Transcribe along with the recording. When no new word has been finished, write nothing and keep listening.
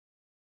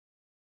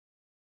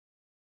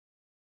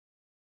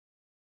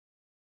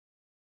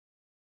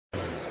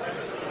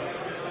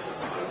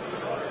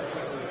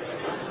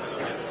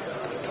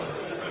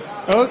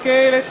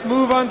Okay, let's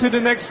move on to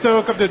the next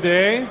talk of the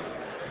day.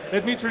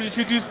 Let me introduce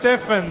you to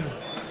Stefan.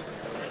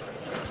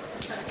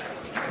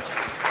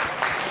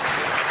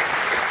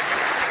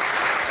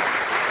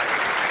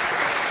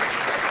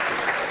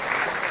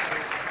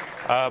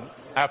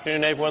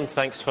 Afternoon, everyone.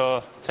 Thanks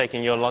for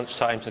taking your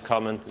lunchtime to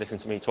come and listen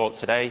to me talk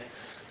today.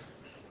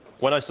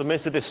 When I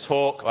submitted this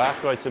talk, or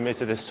after I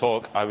submitted this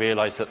talk, I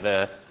realized that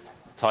the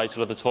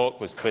title of the talk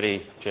was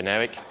pretty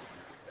generic,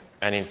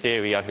 and in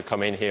theory, I could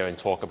come in here and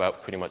talk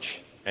about pretty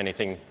much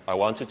anything I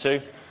wanted to.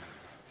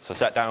 So I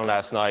sat down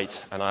last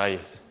night and I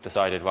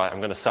decided, right, I'm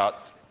going to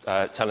start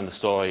telling the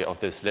story of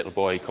this little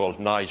boy called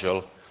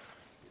Nigel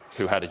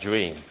who had a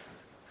dream.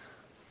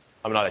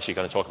 I'm not actually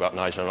going to talk about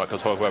Nigel, I'm not going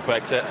to talk about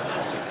Brexit.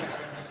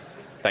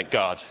 Thank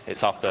God,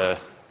 it's off the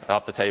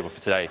table for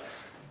today.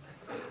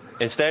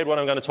 Instead, what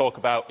I'm going to talk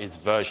about is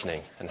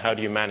versioning, and how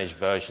do you manage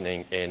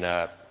versioning in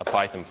a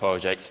Python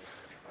project,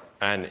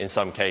 and in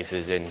some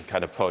cases in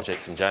kind of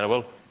projects in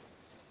general.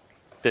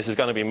 This is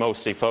going to be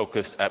mostly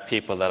focused at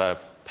people that are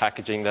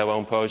packaging their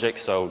own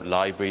projects, so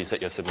libraries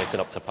that you're submitting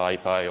up to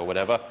PyPy or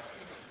whatever.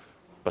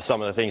 But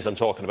some of the things I'm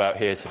talking about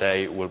here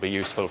today will be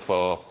useful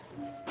for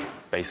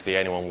basically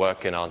anyone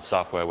working on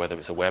software, whether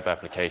it's a web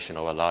application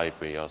or a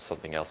library or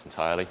something else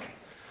entirely.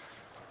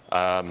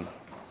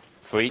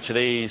 For each of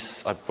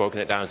these, I've broken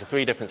it down into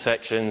 3 different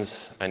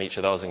sections, and each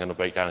of those I'm going to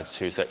break down into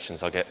 2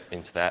 sections. I'll get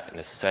into that in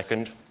a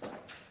second.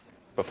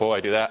 Before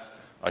I do that,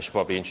 I should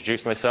probably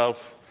introduce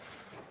myself.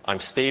 I'm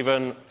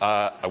Stephen.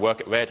 I work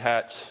at Red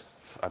Hat.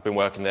 I've been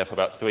working there for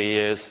about 3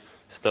 years.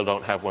 Still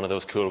don't have one of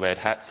those cool red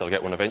hats. I'll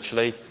get one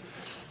eventually.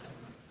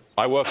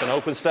 I work on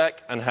OpenStack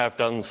and have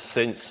done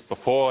since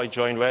before I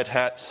joined Red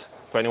Hat.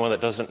 For anyone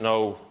that doesn't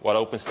know what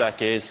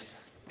OpenStack is,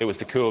 it was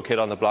the cool kid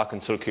on the block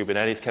until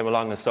Kubernetes came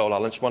along and stole our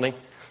lunch money.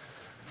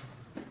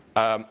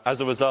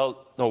 As a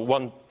result,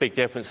 one big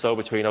difference though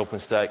between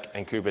OpenStack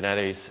and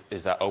Kubernetes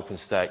is that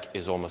OpenStack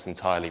is almost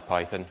entirely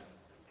Python.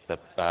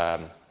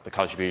 The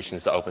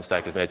contributions that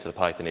OpenStack has made to the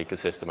Python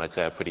ecosystem, I'd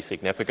say, are pretty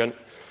significant.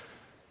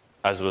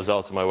 As a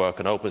result of my work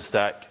on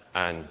OpenStack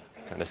and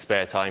kind of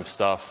spare time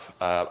stuff,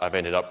 I've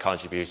ended up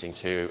contributing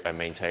to and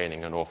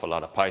maintaining an awful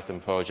lot of Python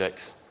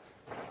projects,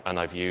 and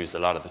I've used a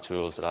lot of the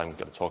tools that I'm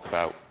going to talk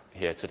about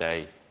here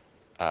today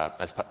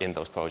in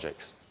those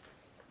projects,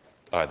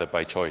 either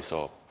by choice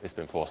or it's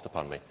been forced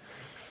upon me.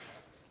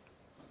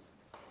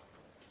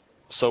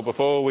 So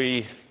before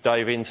we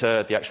dive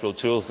into the actual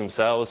tools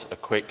themselves, a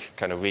quick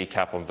kind of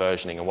recap on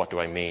versioning and what do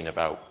I mean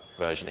about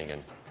versioning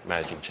and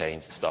managing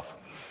change and stuff.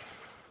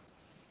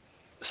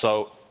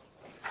 So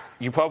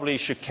you probably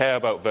should care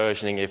about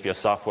versioning if your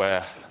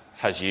software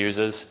has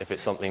users, if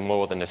it's something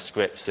more than a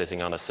script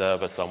sitting on a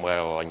server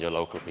somewhere or on your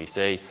local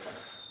PC,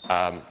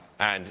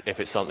 and if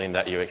it's something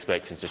that you're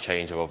expecting to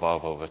change or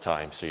evolve over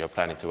time, so you're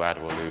planning to add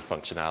or remove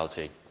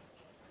functionality.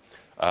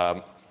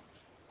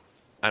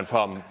 And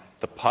from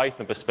the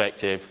Python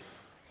perspective,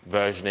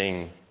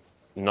 versioning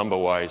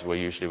number-wise, we're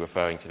usually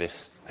referring to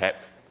this PEP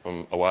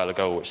from a while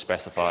ago, which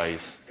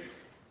specifies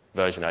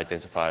version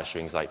identifier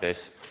strings like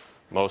this.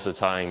 Most of the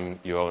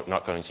time, you're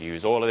not going to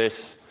use all of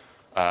this.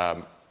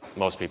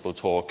 Most people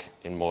talk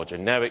in more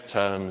generic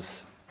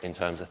terms, in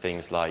terms of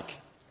things like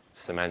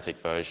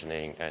semantic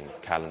versioning and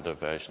calendar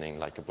versioning,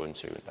 like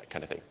Ubuntu and that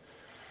kind of thing.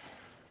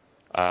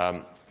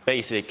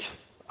 Basic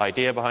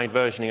idea behind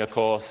versioning, of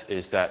course,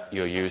 is that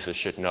your users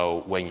should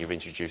know when you've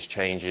introduced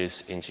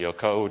changes into your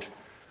code,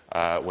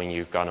 when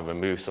you've gone and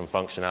removed some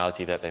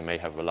functionality that they may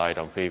have relied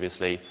on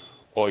previously,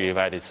 or you've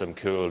added some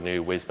cool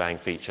new whiz-bang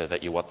feature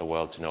that you want the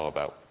world to know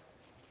about.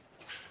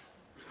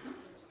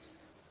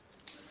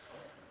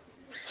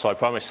 So I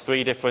promised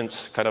 3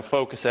 different kind of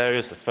focus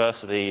areas. The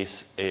first of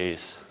these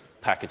is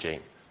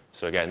packaging.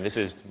 So again, this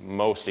is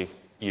mostly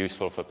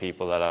useful for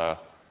people that are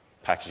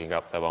packaging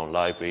up their own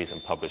libraries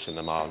and publishing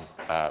them on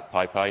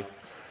PyPy.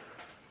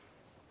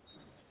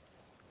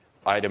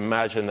 I'd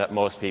imagine that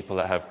most people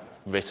that have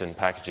written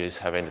packages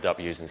have ended up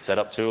using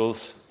setup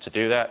tools to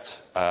do that.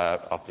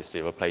 Obviously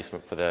a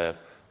replacement for the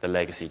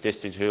legacy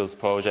distro tools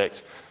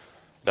project.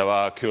 There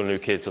are cool new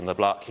kids on the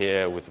block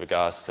here with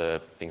regards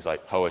to things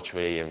like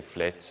poetry and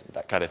flit,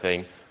 that kind of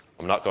thing.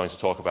 I'm not going to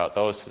talk about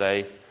those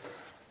today.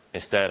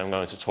 Instead, I'm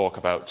going to talk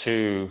about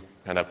 2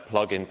 kind of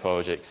plug-in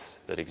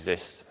projects that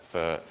exist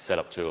for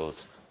setup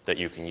tools that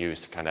you can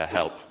use to kind of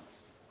help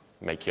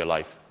make your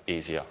life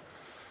easier.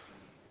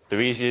 The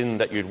reason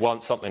that you'd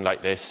want something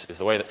like this is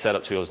the way that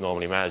setup tools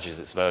normally manages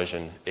its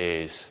version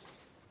is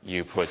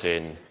you put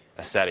in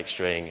a static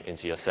string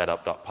into your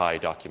setup.py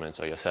document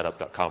or your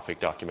setup.config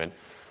document,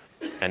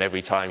 and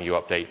every time you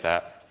update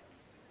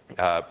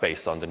that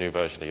based on the new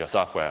version of your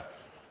software.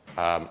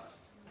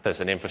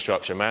 There's an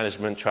infrastructure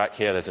management track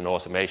here, there's an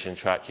automation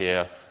track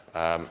here,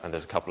 and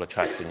there's a couple of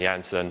tracks in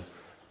Janssen,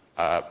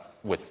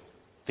 with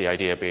the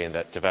idea being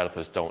that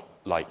developers don't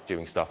like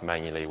doing stuff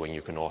manually when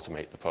you can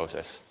automate the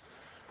process.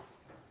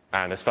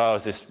 And as far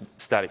as this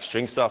static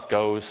string stuff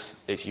goes,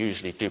 it's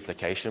usually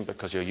duplication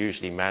because you're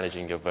usually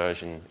managing your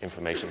version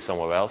information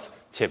somewhere else,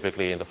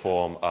 typically in the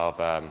form of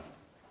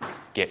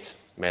Git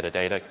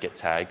metadata, Git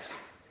tags.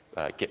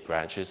 Git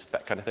branches,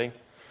 that kind of thing.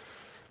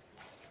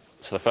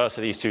 So the first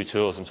of these two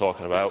tools I'm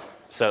talking about,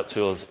 Setup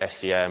Tools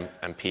SCM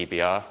and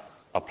PBR,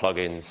 are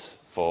plugins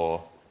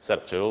for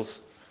setup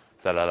tools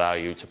that allow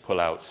you to pull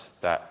out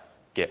that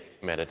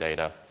Git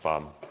metadata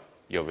from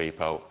your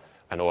repo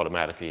and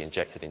automatically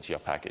inject it into your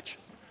package.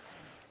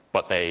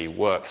 But they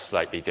work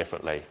slightly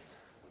differently.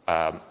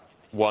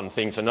 One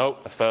thing to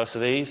note, the first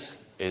of these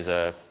is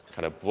a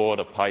kind of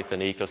broader Python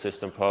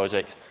ecosystem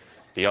project.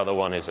 The other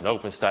one is an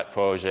OpenStack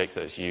project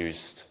that's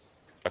used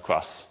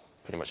across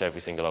pretty much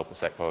every single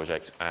OpenStack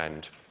project,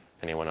 and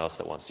anyone else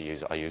that wants to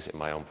use it. I use it in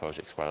my own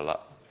projects quite a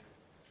lot.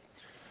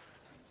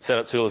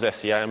 Setup Tools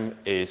SCM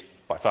is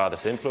by far the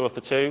simpler of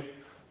the two.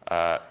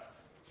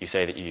 You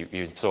say that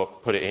you sort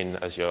of put it in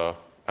as your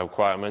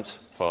requirement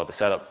for the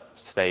setup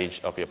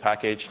stage of your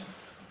package,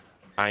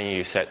 and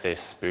you set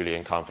this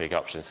Boolean config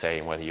option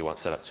saying whether you want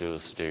Setup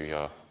Tools to do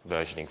your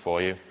versioning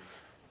for you.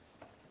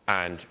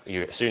 And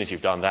as soon as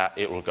you've done that,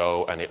 it will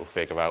go and it will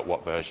figure out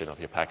what version of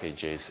your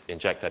package is,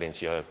 inject that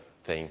into your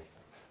thing,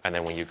 and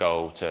then when you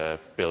go to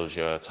build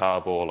your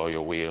tarball or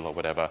your wheel or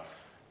whatever,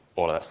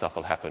 all of that stuff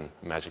will happen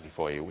magically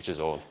for you, which is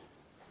all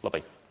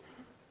lovely.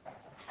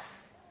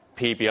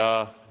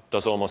 PBR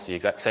does almost the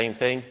exact same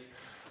thing,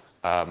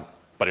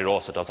 but it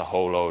also does a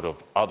whole load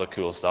of other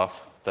cool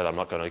stuff that I'm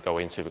not going to go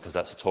into because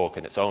that's a talk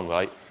in its own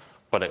right,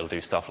 but it'll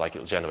do stuff like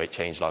it'll generate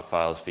changelog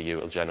files for you,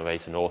 it'll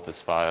generate an authors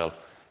file,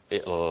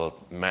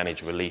 it'll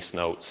manage release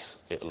notes,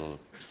 it'll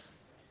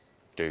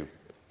do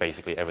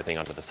basically everything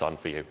under the sun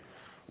for you.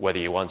 Whether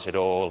you want it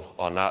all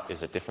or not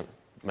is a different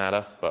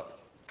matter, but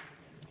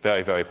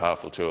very, very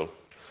powerful tool.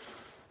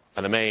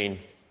 And the main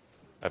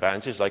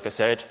advantage, like I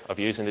said, of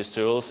using these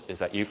tools is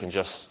that you can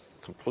just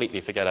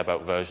completely forget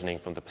about versioning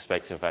from the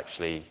perspective of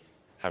actually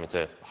having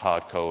to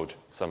hard code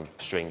some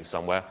strings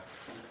somewhere.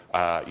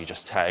 You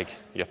just tag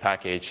your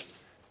package,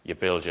 you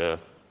build your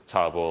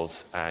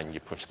tarballs, and you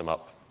push them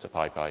up to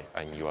PyPy,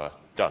 and you are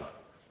done.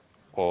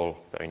 All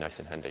very nice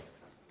and handy.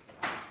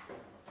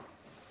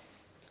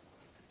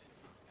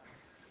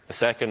 The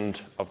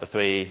second of the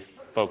three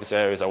focus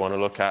areas I want to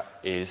look at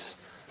is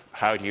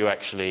how do you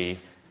actually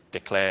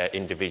declare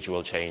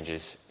individual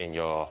changes in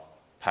your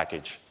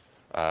package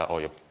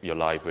or your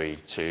library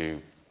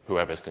to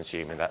whoever's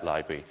consuming that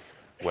library,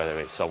 whether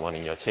it's someone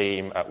in your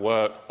team at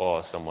work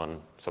or some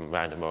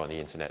randomer on the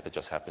internet that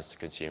just happens to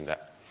consume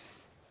that.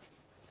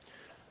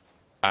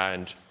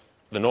 And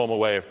the normal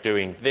way of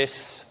doing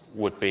this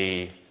would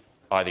be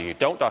either you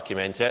don't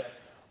document it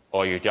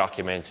or you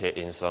document it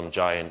in some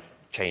giant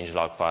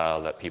changelog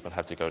file that people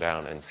have to go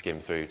down and skim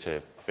through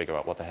to figure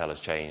out what the hell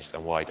has changed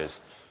and why does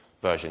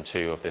version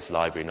 2 of this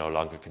library no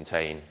longer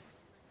contain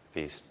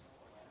these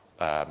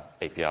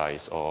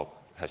APIs or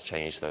has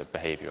changed the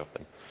behavior of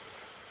them.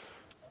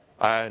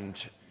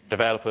 And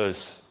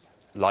developers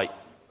like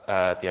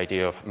the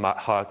idea of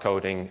hard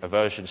coding a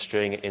version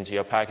string into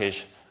your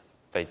package.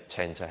 They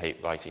tend to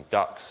hate writing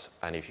ducks,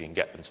 and if you can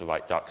get them to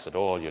write ducks at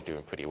all, you're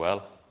doing pretty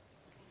well.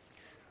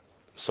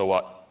 So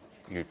what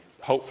you'd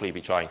hopefully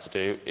be trying to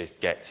do is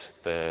get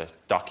the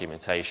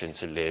documentation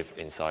to live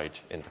in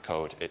the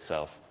code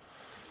itself.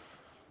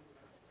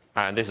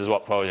 And this is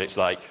what projects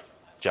like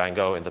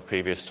Django in the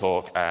previous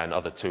talk and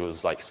other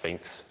tools like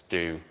Sphinx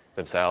do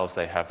themselves.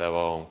 They have their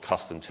own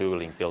custom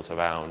tooling built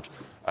around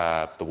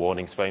the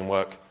warnings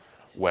framework,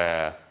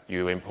 where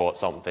you import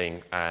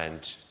something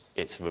and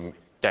it's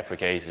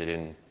deprecated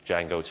in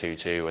Django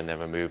 2.2 and then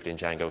removed in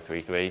Django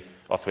 3.3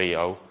 or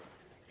 3.0,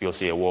 you'll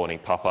see a warning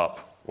pop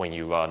up when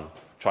you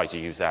try to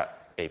use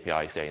that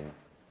API saying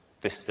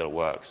this still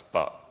works,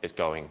 but it's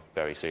going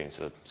very soon,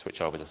 so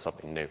switch over to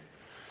something new.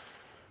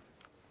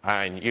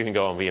 And you can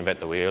go and reinvent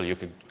the wheel, you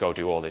could go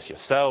do all this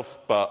yourself,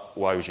 but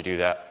why would you do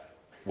that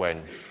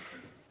when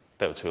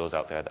there are tools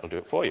out there that'll do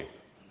it for you?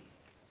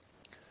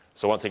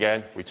 So once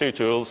again, we have two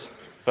tools.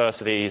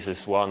 First of these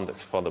is one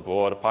that's for the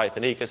broader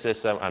Python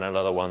ecosystem, and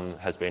another one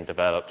has been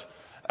developed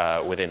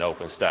within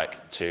OpenStack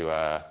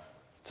to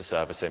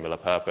serve a similar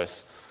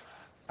purpose.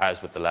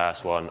 As with the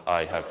last one,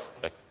 I have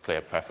a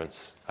clear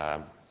preference,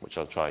 which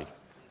I'll try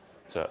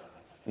to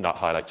not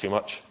highlight too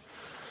much.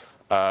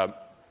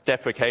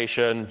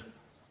 Deprecation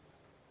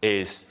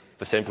is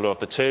the simpler of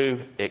the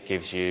two. It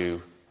gives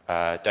you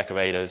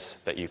decorators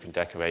that you can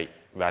decorate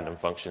random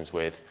functions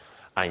with,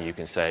 and you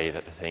can say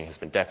that the thing has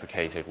been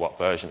deprecated, what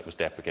version it was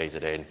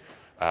deprecated in,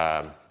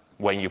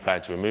 when you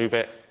plan to remove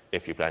it,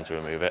 if you plan to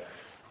remove it,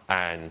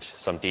 and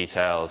some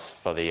details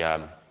for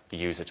the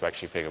user to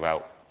actually figure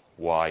out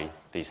why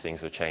these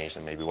things have changed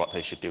and maybe what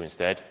they should do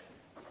instead.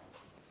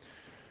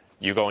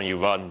 You go and you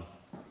run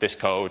this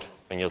code,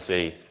 and you'll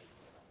see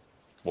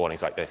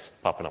warnings like this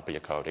popping up in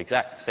your code.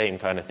 Exact same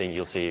kind of thing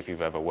you'll see if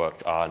you've ever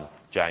worked on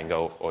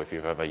Django or if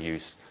you've ever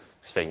used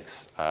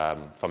Sphinx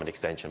from an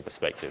extension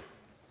perspective.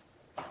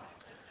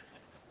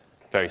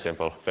 Very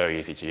simple, very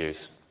easy to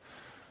use.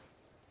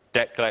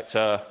 Debt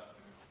collector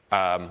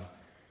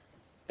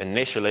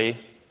initially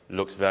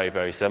looks very,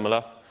 very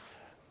similar.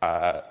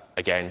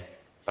 Again,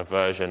 a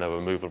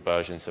removal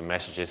version, some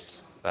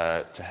messages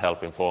to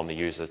help inform the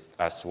user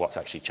as to what's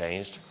actually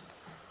changed.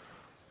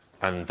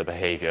 and the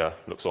behavior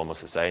looks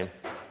almost the same.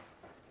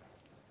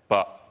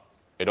 But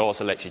it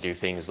also lets you do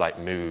things like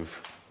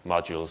move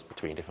modules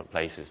between different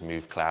places,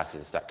 move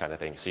classes, that kind of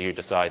thing. So you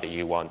decide that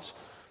you want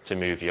to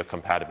move your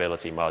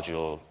compatibility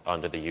module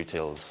under the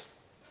utils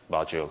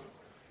module.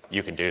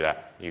 You can do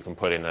that. You can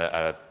put in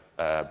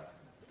an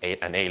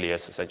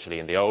alias essentially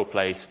in the old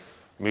place,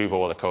 move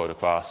all the code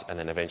across, and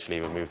then eventually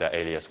remove that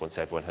alias once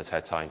everyone has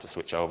had time to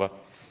switch over.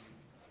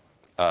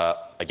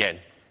 Again,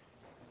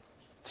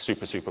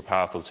 super, super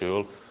powerful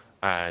tool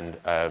and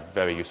a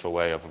very useful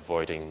way of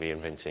avoiding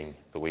reinventing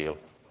the wheel.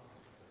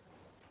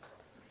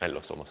 And it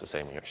looks almost the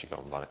same when you actually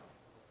go and run it.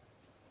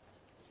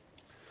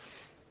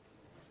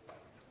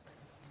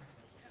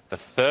 The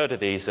third of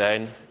these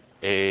then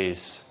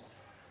is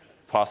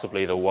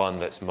possibly the one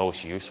that's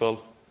most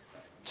useful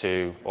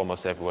to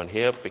almost everyone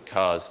here,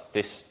 because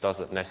this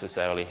doesn't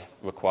necessarily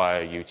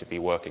require you to be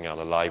working on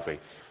a library.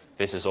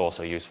 This is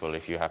also useful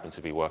if you happen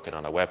to be working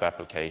on a web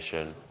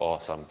application or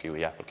some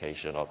GUI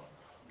application or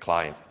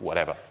client,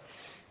 whatever.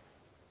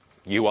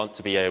 You want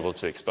to be able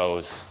to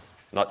expose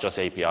not just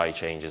API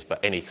changes, but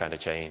any kind of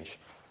change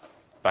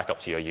back up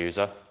to your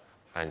user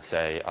and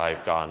say,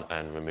 I've gone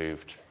and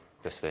removed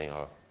this thing,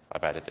 or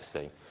I've added this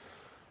thing.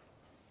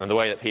 And the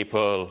way that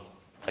people,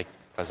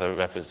 as I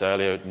referenced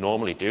earlier,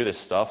 normally do this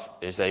stuff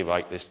is they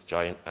write this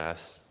giant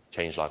ass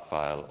changelog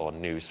file or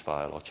news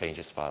file or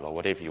changes file or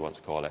whatever you want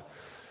to call it.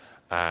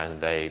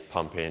 And they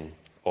pump in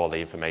all the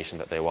information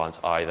that they want,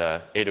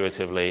 either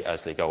iteratively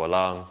as they go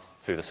along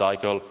through the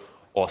cycle,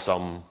 or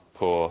some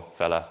poor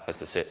fella has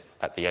to sit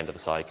at the end of the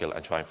cycle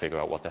and try and figure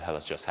out what the hell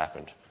has just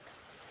happened,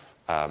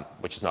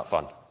 which is not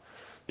fun.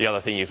 The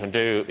other thing you can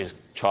do is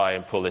try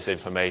and pull this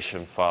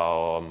information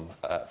from,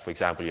 for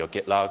example, your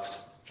Git logs.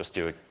 Just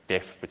do a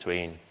diff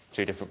between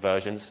two different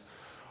versions.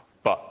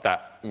 But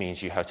that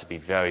means you have to be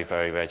very,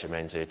 very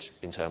regimented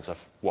in terms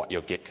of what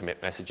your Git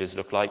commit messages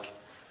look like.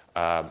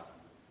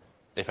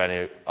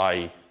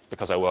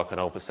 Because I work on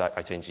OpenStack,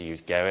 I tend to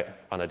use Gerrit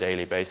on a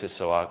daily basis,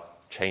 so our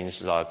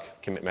changelog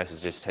commit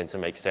messages tend to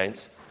make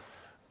sense.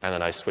 And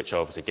then I switch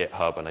over to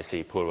GitHub and I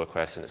see pull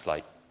requests, and it's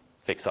like,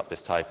 fix up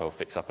this typo,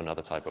 fix up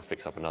another typo,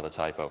 fix up another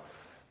typo.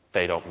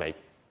 They don't make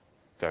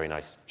very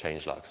nice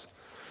changelogs.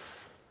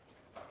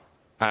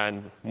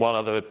 And one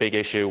other big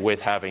issue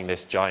with having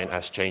this giant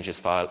ass changes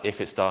file,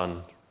 if it's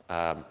done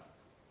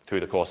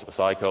through the course of a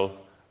cycle,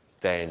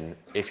 then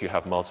if you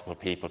have multiple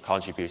people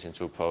contributing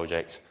to a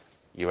project,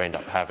 you end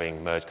up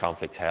having merge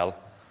conflict hell,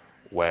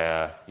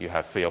 where you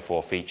have 3 or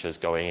 4 features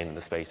going in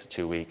the space of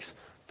 2 weeks.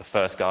 The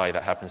first guy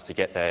that happens to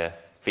get their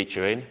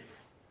feature in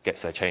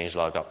gets their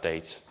changelog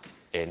update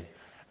in.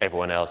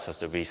 Everyone else has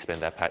to respin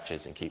their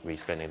patches and keep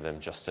respinning them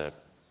just to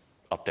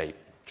update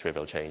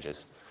trivial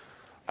changes.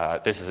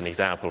 This is an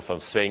example from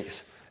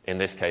Sphinx. In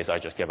this case, I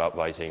just gave up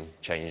writing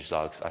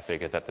changelogs. I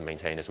figured that the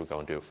maintainers would go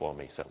and do it for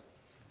me. So,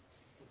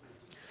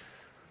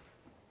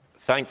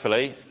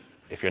 thankfully,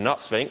 if you're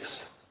not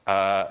Sphinx,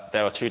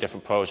 there are 2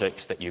 different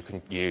projects that you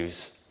can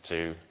use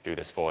to do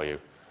this for you.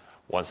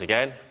 Once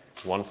again,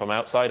 one from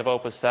outside of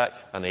OpenStack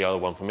and the other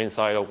one from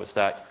inside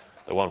OpenStack.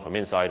 The one from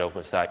inside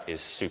OpenStack is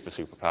super,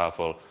 super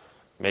powerful,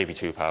 maybe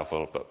too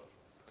powerful, but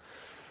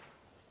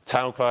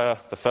Towncrier,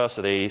 the first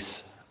of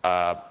these,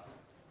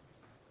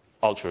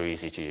 ultra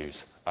easy to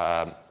use.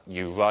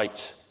 You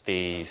write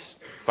these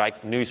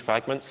news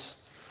fragments,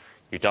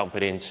 you dump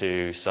it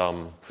into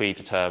some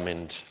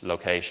predetermined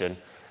location,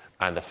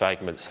 and the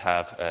fragments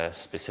have a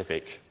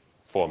specific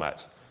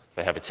format.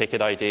 They have a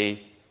ticket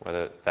ID,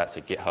 whether that's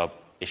a GitHub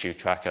issue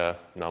tracker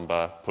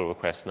number, pull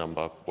request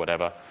number,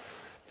 whatever.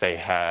 They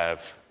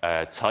have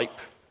a type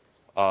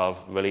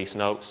of release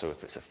note, so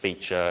if it's a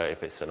feature,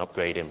 if it's an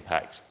upgrade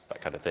impact,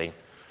 that kind of thing.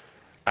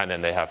 And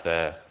then they have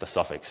the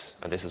suffix,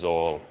 and this is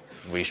all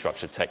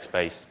restructured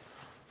text-based.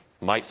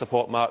 Might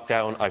support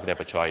Markdown, I've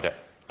never tried it.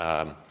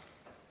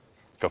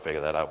 Go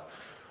figure that out.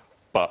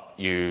 But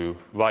you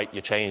write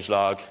your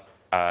changelog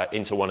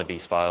into one of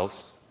these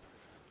files,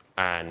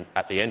 and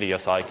at the end of your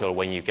cycle,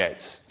 when you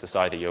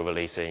decide that you're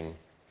releasing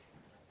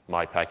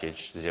my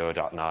package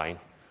 0.9,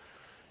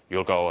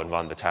 you'll go and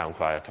run the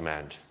Towncrier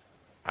command.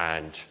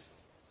 And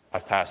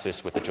I've passed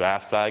this with the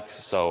draft flags,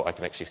 so I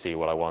can actually see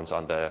what I want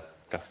on the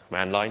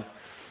command line.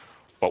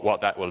 But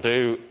what that will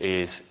do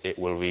is it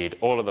will read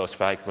all of those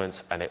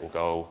fragments, and it will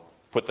go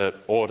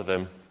order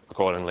them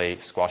accordingly,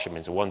 squash them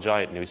into one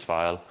giant news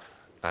file,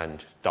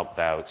 and dump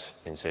that out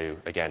into,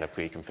 again, a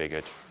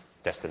pre-configured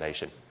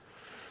destination.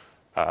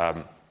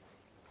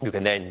 You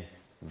can then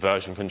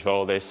version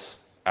control this,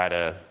 add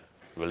a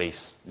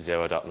release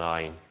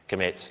 0.9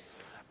 commit,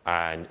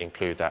 and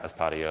include that as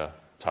part of your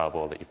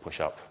tarball that you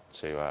push up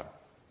to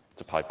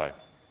PyPy.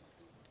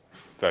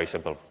 Very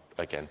simple,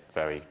 again,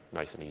 very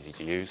nice and easy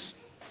to use.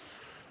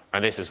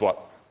 And this is what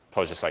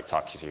projects like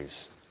Tux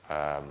use,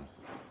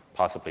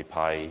 possibly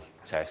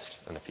PyTest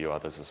and a few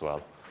others as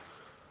well.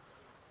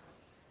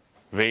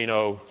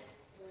 Reno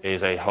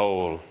is a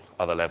whole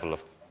other level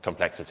of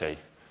complexity.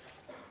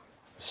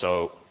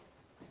 So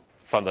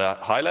from the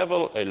high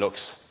level, it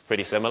looks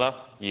pretty similar.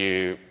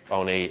 You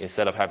only,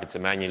 instead of having to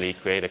manually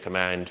create a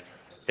command,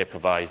 it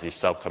provides these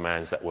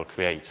subcommands that will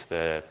create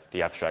the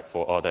abstract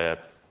for, or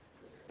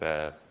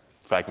the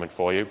fragment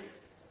for you,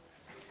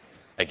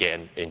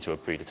 again, into a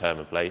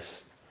predetermined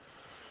place.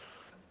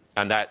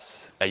 And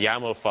that's a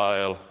YAML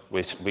file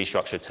with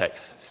restructured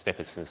text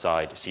snippets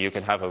inside. So you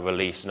can have a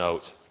release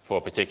note for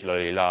a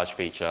particularly large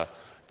feature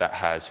that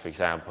has, for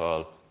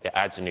example, it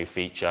adds a new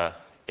feature,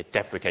 it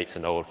deprecates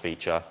an old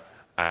feature,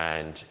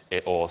 and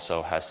it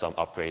also has some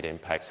upgrade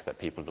impacts that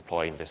people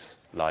deploying this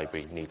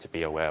library need to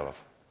be aware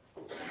of.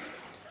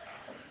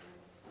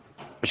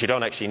 But you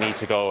don't actually need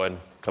to go and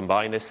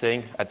combine this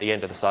thing at the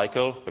end of the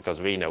cycle, because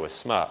Reno is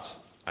smart,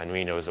 and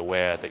Reno is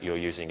aware that you're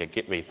using a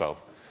Git repo.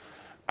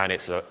 And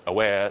it's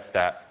aware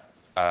that,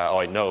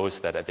 or it knows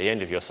that at the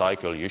end of your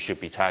cycle, you should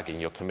be tagging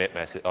your commit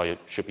message, or you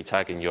should be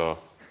tagging your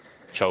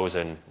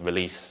chosen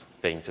release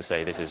thing to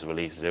say this is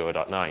release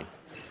 0.9.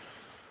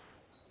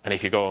 And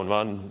if you go and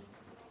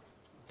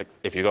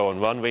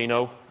run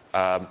Reno,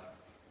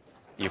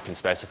 you can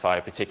specify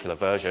a particular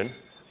version,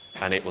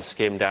 and it will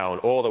skim down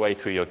all the way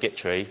through your Git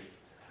tree,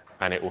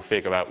 and it will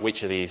figure out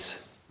which of these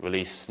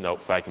release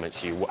note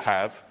fragments you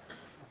have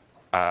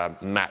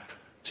map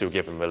to a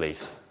given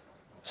release.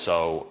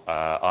 So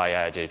I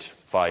added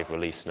 5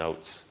 release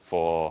notes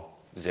for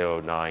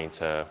 0.9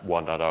 to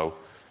 1.0.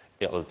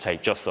 It'll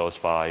take just those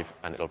 5,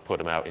 and it'll put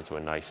them out into a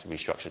nice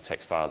restructured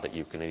text file that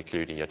you can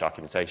include in your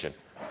documentation.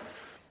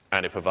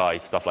 And it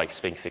provides stuff like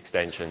Sphinx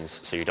extensions,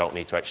 so you don't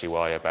need to actually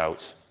worry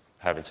about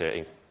having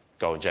to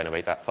go and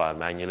generate that file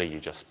manually. You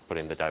just put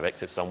in the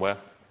directive somewhere.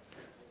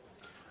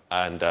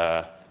 And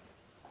yeah,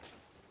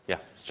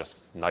 it's just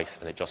nice,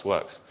 and it just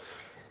works.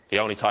 The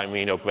only time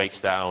Reno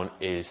breaks down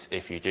is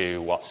if you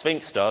do what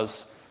Sphinx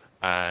does,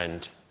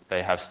 and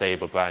they have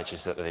stable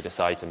branches that they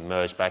decide to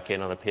merge back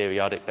in on a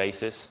periodic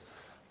basis.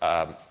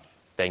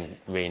 Then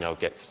Reno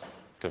gets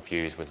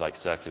confused with like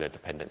circular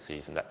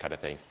dependencies and that kind of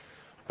thing.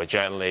 But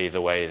generally,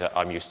 the way that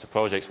I'm used to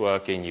projects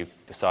working, you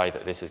decide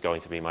that this is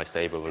going to be my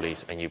stable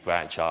release, and you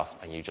branch off,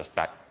 and you just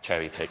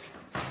cherry pick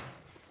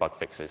bug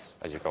fixes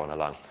as you're going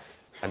along.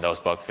 And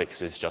those bug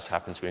fixes just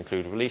happen to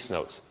include release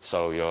notes.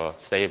 So your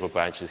stable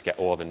branches get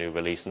all the new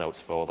release notes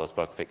for all those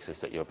bug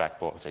fixes that you're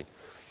backporting.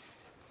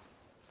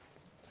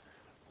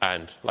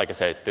 And like I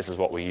said, this is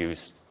what we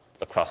use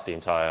across the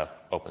entire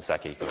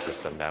OpenStack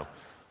ecosystem now.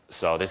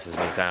 So this is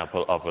an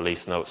example of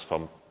release notes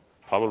from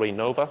probably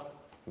Nova,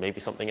 maybe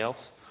something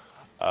else.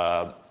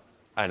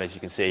 And as you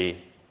can see,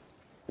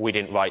 we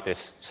didn't write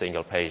this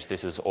single page.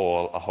 This is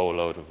all a whole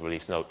load of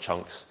release note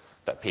chunks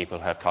that people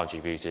have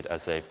contributed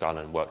as they've gone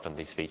and worked on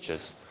these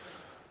features.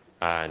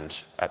 And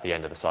at the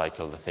end of the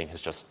cycle, the thing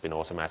has just been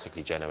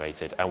automatically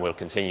generated, and will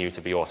continue to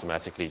be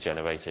automatically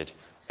generated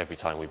every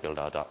time we build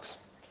our docs.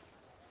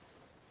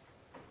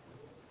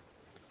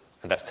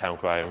 And that's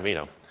Towncrier and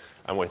Reno.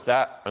 And with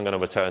that, I'm going to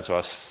return to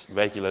our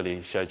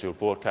regularly scheduled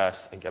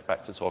broadcast and get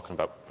back to talking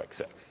about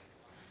Brexit.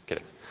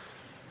 Kidding.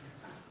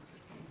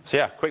 So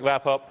yeah, quick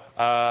wrap up.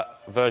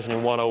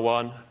 Versioning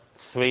 101,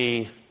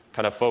 3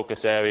 kind of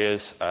focus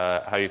areas,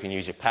 how you can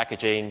use your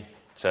packaging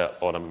to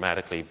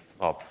automatically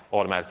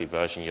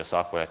version your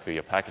software through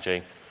your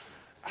packaging,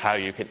 how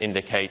you can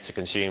indicate to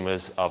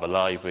consumers of a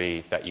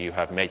library that you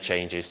have made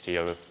changes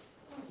to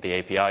the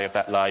API of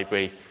that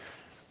library,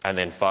 and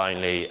then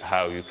finally,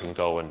 how you can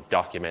go and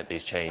document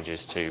these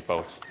changes to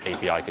both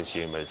API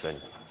consumers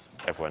and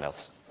everyone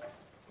else.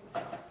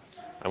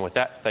 And with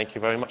that, thank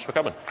you very much for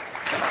coming.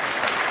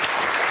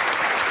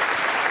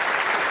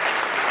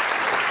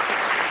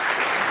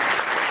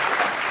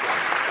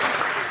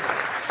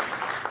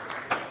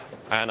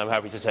 And I'm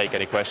happy to take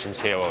any questions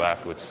here or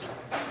afterwards.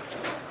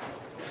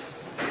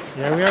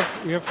 Yeah,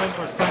 we have time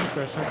for some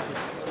questions.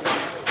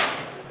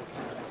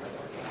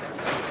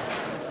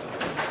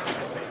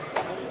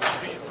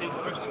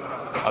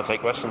 I'll take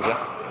questions,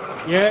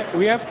 yeah. Yeah,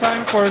 we have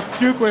time for a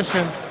few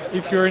questions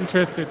if you're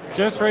interested.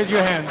 Just raise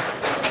your hand.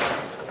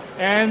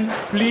 And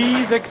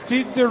please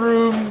exit the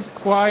room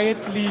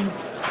quietly.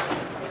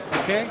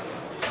 Okay?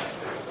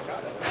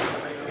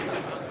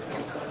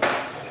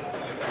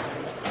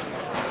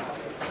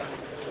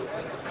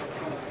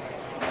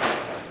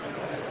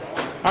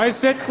 I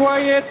said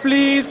quiet,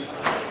 please.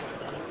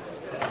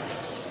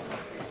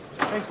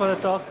 Thanks for the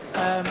talk.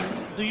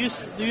 Do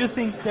you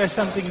think there's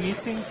something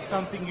missing?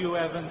 Something you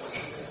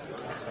haven't?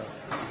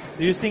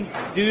 Do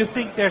you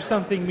think there's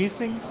something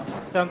missing?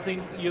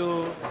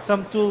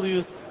 Some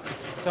tool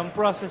some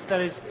process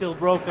that is still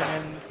broken,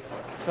 and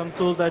some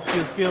tool that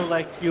you feel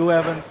like you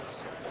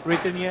haven't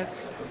written yet?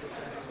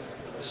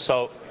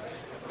 So,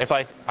 I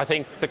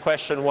think the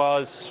question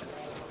was,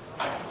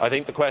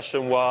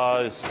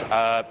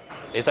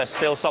 is there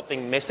still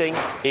something missing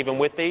even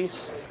with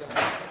these?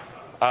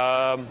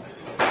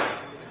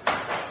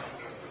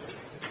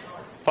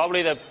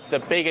 Probably the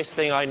biggest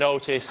thing I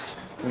notice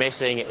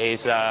missing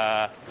is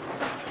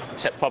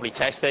probably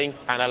testing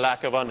and a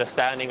lack of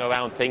understanding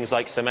around things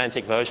like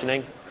semantic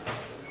versioning.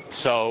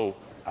 So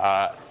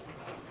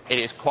it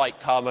is quite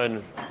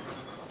common,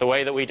 the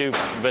way that we do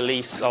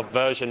release of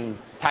version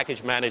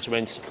package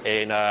management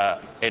in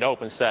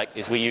OpenStack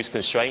is we use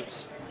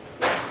constraints.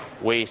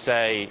 We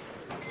say,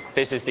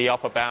 this is the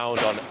upper bound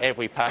on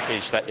every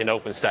package that in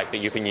OpenStack that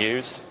you can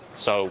use.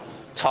 So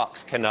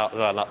tux cannot,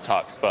 well, not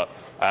tux, but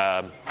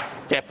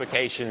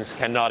deprecations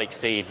cannot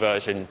exceed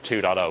version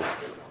 2.0.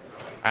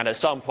 And at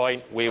some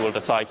point, we will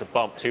decide to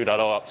bump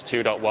 2.0 up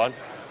to 2.1.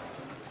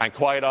 And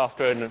quite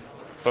often,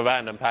 for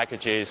random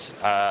packages,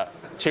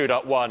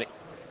 2.1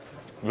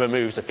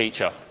 removes a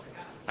feature.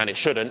 And it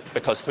shouldn't,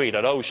 because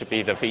 3.0 should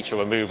be the feature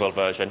removal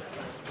version.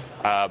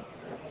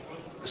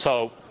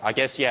 So I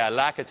guess, yeah, a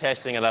lack of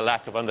testing and a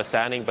lack of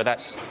understanding, but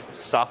that's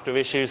softer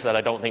issues that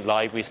I don't think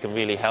libraries can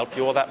really help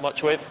you all that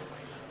much with.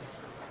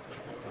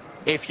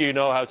 If you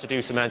know how to do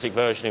semantic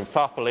versioning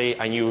properly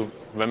and you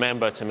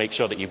remember to make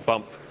sure that you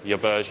bump your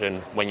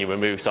version when you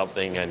remove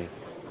something and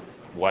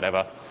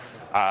whatever,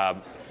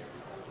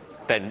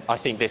 then I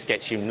think this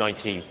gets you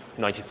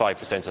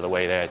 95% of the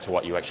way there to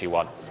what you actually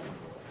want.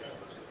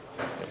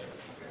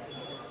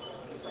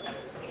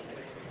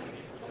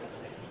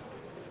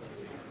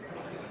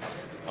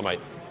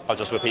 I'll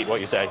just repeat what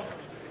you say.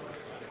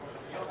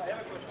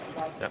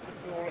 Yeah.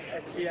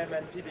 SCM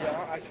and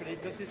PBR, actually,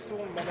 does this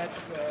tool manage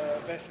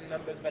version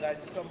numbers that are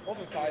in some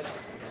other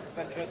files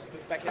than just the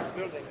package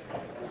building?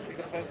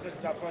 Because, for instance,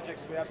 in our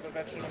projects, we have the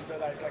version number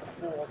like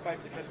 4 or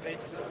 5 different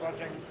places in the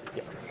project,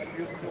 and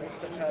use tools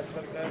such as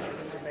the version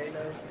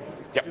mailer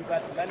to do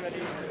that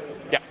manually.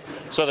 Yeah.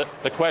 So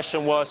the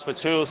question was for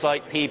tools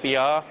like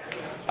PBR,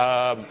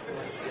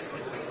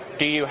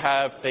 do you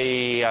have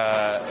the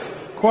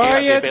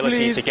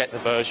ability to get the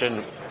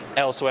version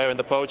elsewhere in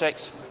the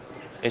project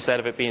instead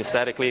of it being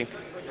statically?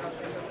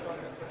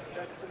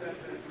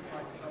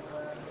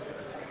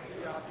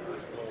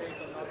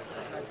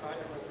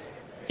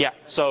 Yeah,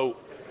 so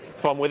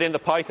from within the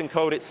Python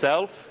code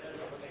itself,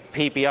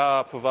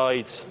 PBR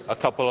provides a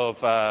couple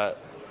of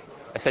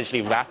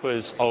essentially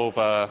wrappers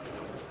over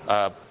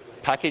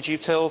package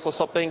utils or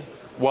something.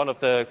 One of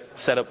the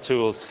setup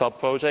tools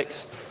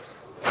sub-projects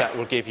that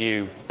will give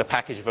you the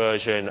package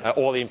version,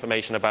 all the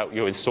information about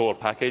your installed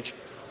package.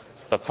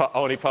 The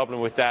only problem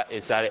with that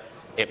is that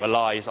it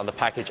relies on the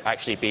package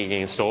actually being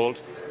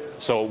installed.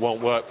 So it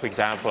won't work, for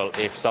example,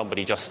 if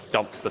somebody just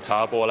dumps the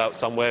tarball out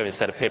somewhere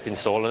instead of pip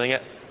installing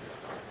it.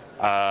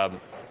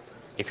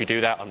 If you do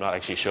that, I'm not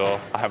actually sure.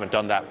 I haven't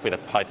done that with a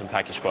Python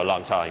package for a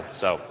long time.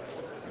 So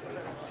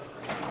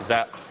is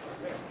that?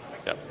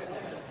 Yep.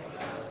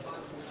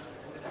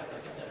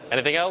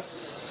 Anything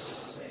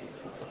else?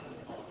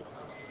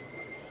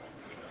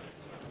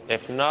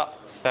 If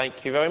not,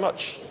 thank you very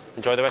much.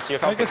 Enjoy the rest of your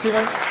conference. Thank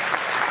you, Stephen.